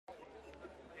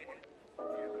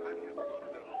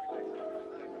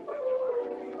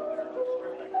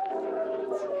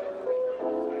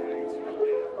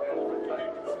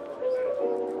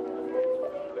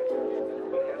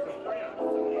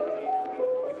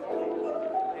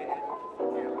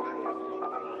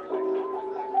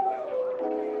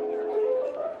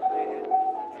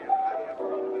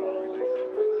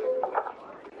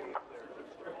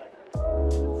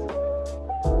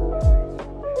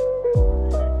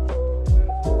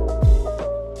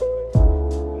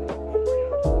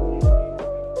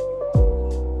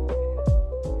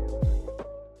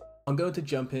I'm going to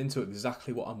jump into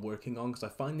exactly what I'm working on because I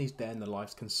find these day in the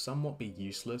lives can somewhat be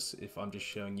useless if I'm just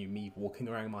showing you me walking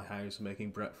around my house,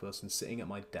 making breakfast and sitting at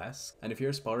my desk. And if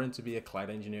you're aspiring to be a cloud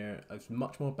engineer, it's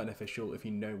much more beneficial if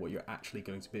you know what you're actually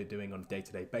going to be doing on a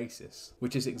day-to-day basis,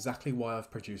 which is exactly why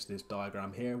I've produced this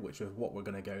diagram here, which is what we're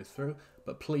going to go through.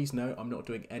 But please note, I'm not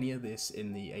doing any of this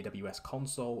in the AWS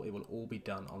console. It will all be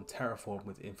done on Terraform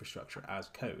with infrastructure as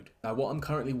code. Now, what I'm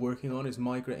currently working on is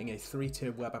migrating a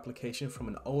 3-tier web application from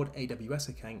an old AWS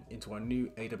account into our new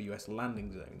AWS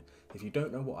landing zone. If you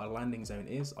don't know what a landing zone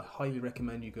is, I highly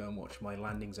recommend you go and watch my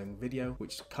landing zone video,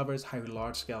 which covers how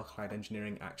large-scale cloud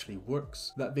engineering actually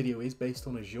works. That video is based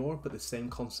on Azure, but the same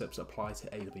concepts apply to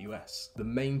AWS. The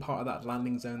main part of that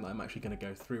landing zone that I'm actually going to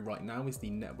go through right now is the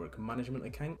network management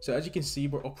account. So as you can see,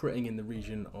 we're operating in the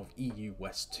region of EU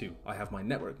West 2. I have my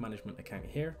network management account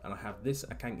here, and I have this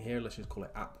account here, let's just call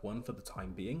it App 1 for the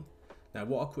time being. Now,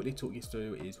 what I'll quickly talk you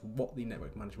through is what the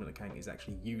network management account is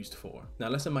actually used for. Now,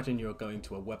 let's imagine you're going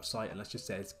to a website and let's just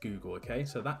say it's Google, okay?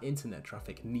 So that internet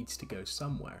traffic needs to go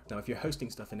somewhere. Now, if you're hosting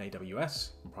stuff in AWS,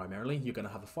 primarily, you're going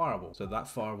to have a firewall. So that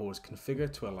firewall is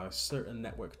configured to allow certain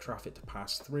network traffic to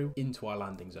pass through into our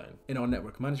landing zone. In our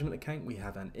network management account, we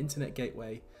have an internet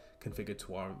gateway configured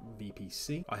to our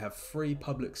VPC. I have 3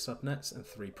 public subnets and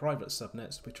 3 private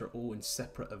subnets, which are all in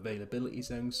separate availability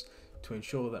zones to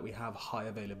ensure that we have high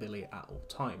availability at all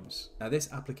times. Now,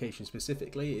 this application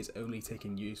specifically is only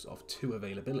taking use of 2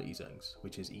 availability zones,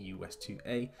 which is EU West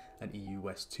 2A and EU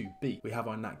West 2B. We have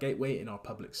our NAT gateway in our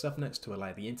public subnets to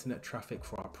allow the internet traffic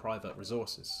for our private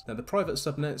resources. Now, the private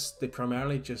subnets, they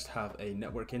primarily just have a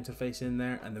network interface in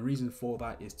there, and the reason for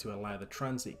that is to allow the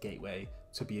transit gateway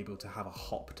to be able to have a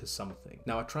hop to something.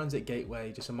 Now, a transit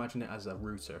gateway, just imagine it as a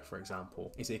router, for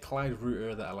example. It's a cloud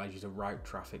router that allows you to route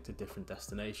traffic to different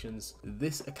destinations.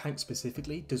 This account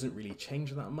specifically doesn't really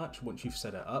change that much once you've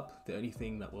set it up. The only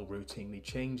thing that will routinely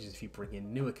change is if you bring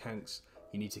in new accounts,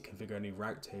 you need to configure a new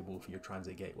route table for your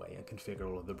transit gateway and configure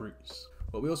all of the routes.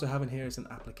 What we also have in here is an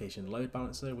application load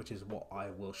balancer, which is what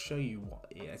I will show you what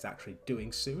it is actually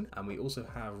doing soon. And we also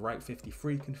have Route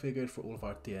 53 configured for all of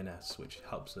our DNS, which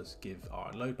helps us give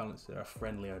our load balancer a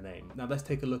friendlier name. Now let's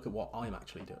take a look at what I'm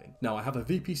actually doing. Now I have a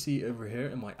VPC over here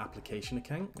in my application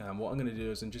account, and what I'm going to do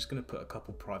is I'm just going to put a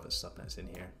couple private subnets in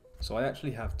here. So I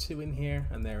actually have 2 in here,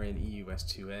 and they're in EU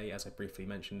West 2A, as I briefly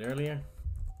mentioned earlier,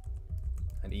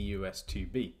 and EU West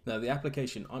 2B. Now, the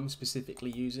application I'm specifically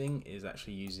using is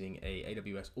actually using a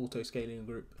AWS auto-scaling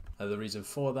group. The reason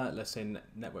for that, let's say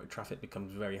network traffic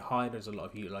becomes very high, there's a lot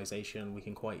of utilization, we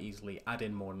can quite easily add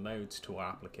in more nodes to our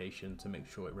application to make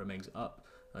sure it remains up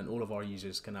and all of our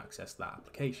users can access that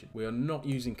application. We are not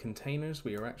using containers,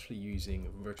 we are actually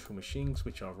using virtual machines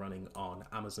which are running on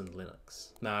Amazon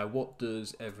Linux. Now, what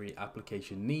does every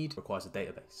application need? It requires a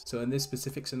database. So in this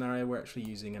specific scenario, we're actually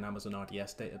using an Amazon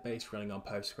RDS database running on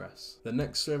Postgres. The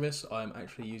next service I'm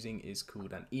actually using is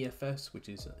called an EFS, which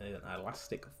is an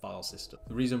elastic file system.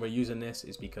 The reason we're using this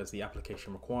is because the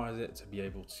application requires it to be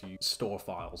able to store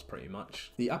files pretty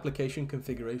much. The application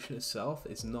configuration itself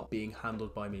is not being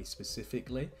handled by me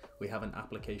specifically. We have an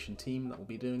application team that will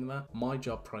be doing that. My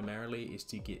job primarily is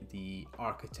to get the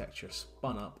architecture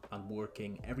spun up and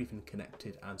working, everything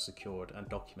connected and secured and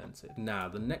documented. Now,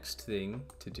 the next thing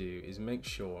to do is make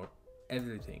sure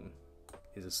everything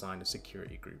is assigned a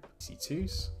security group.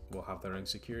 EC2s will have their own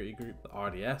security group, the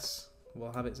RDS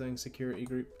will have its own security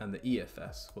group, and the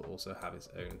EFS will also have its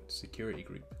own security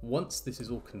group. Once this is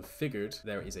all configured,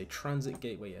 there is a transit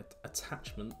gateway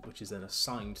attachment which is then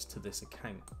assigned to this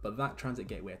account. But that transit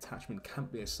gateway attachment can't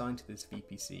be assigned to this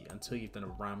VPC until you've done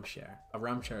a RAM share. A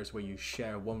RAM share is where you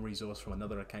share one resource from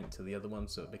another account to the other one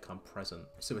so it becomes present.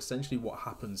 So essentially what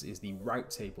happens is the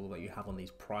route table that you have on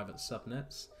these private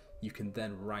subnets, you can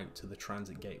then route to the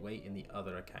transit gateway in the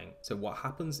other account. So what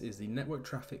happens is the network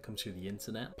traffic comes through the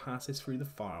internet, passes through the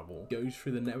firewall, goes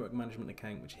through the network management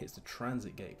account, which hits the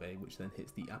transit gateway, which then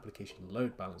hits the application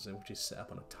load balancer, which is set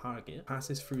up on a target,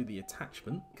 passes through the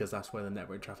attachment, because that's where the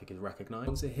network traffic is recognized.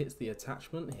 Once it hits the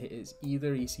attachment, it is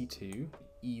either EC2,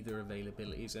 either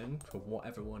availability zone for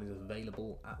whatever one is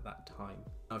available at that time.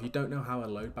 Now, if you don't know how a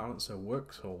load balancer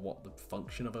works or what the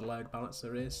function of a load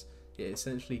balancer is, it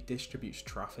essentially distributes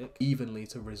traffic evenly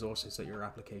to resources that your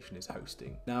application is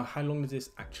hosting. Now, how long does this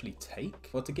actually take?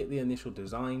 Well, to get the initial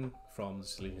design from the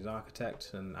solutions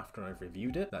architect, and after I've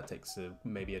reviewed it, that takes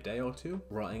maybe a day or two.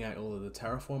 Writing out all of the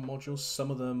Terraform modules,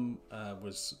 some of them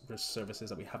was services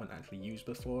that we haven't actually used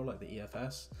before, like the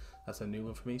EFS. That's a new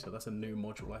one for me, so that's a new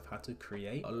module I've had to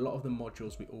create. A lot of the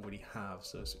modules we already have,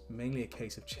 so it's mainly a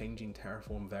case of changing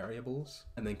Terraform variables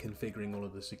and then configuring all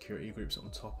of the security groups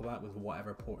on top of that with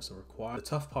whatever ports are required. The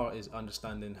tough part is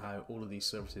understanding how all of these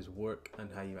services work and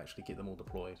how you actually get them all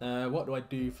deployed. What do I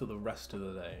do for the rest of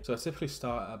the day? So I typically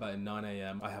start at about 9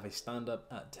 AM. I have a stand-up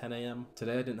at 10 AM.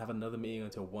 Today I didn't have another meeting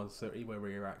until 1:30 where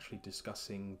we were actually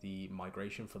discussing the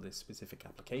migration for this specific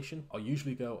application. I'll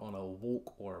usually go on a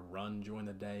walk or a run during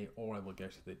the day, or I will go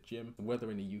to the gym. The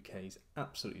weather in the UK is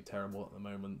absolutely terrible at the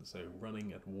moment, so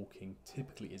running and walking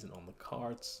typically isn't on the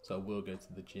cards. So I will go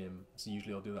to the gym. So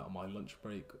usually I'll do that on my lunch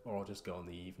break, or I'll just go in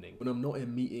the evening. When I'm not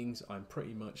in meetings, I'm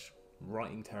pretty much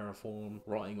writing Terraform,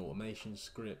 writing automation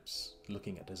scripts,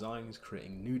 looking at designs,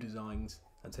 creating new designs,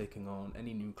 and taking on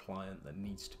any new client that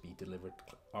needs to be delivered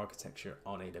architecture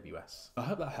on AWS. I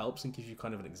hope that helps and gives you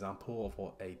kind of an example of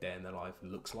what a day in the life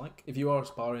looks like. If you are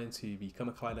aspiring to become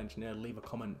a cloud engineer, leave a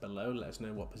comment below. Let us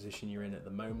know what position you're in at the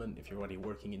moment. If you're already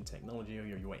working in technology, or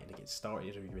you're waiting to get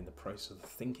started, or you're in the process of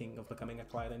thinking of becoming a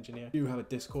cloud engineer. We do have a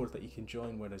Discord that you can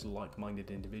join where there's like-minded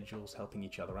individuals helping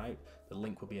each other out. The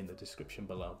link will be in the description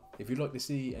below. If you'd like to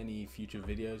see any future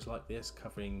videos like this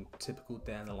covering typical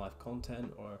day in the life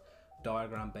content or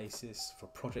diagram basis for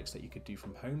projects that you could do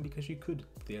from home, because you could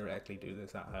theoretically do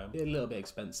this at home. It's a little bit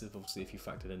expensive, obviously, if you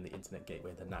factored in the internet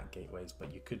gateway, the NAT gateways,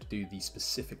 but you could do the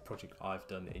specific project I've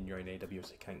done in your own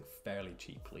AWS account fairly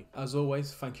cheaply. As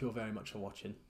always, thank you all very much for watching.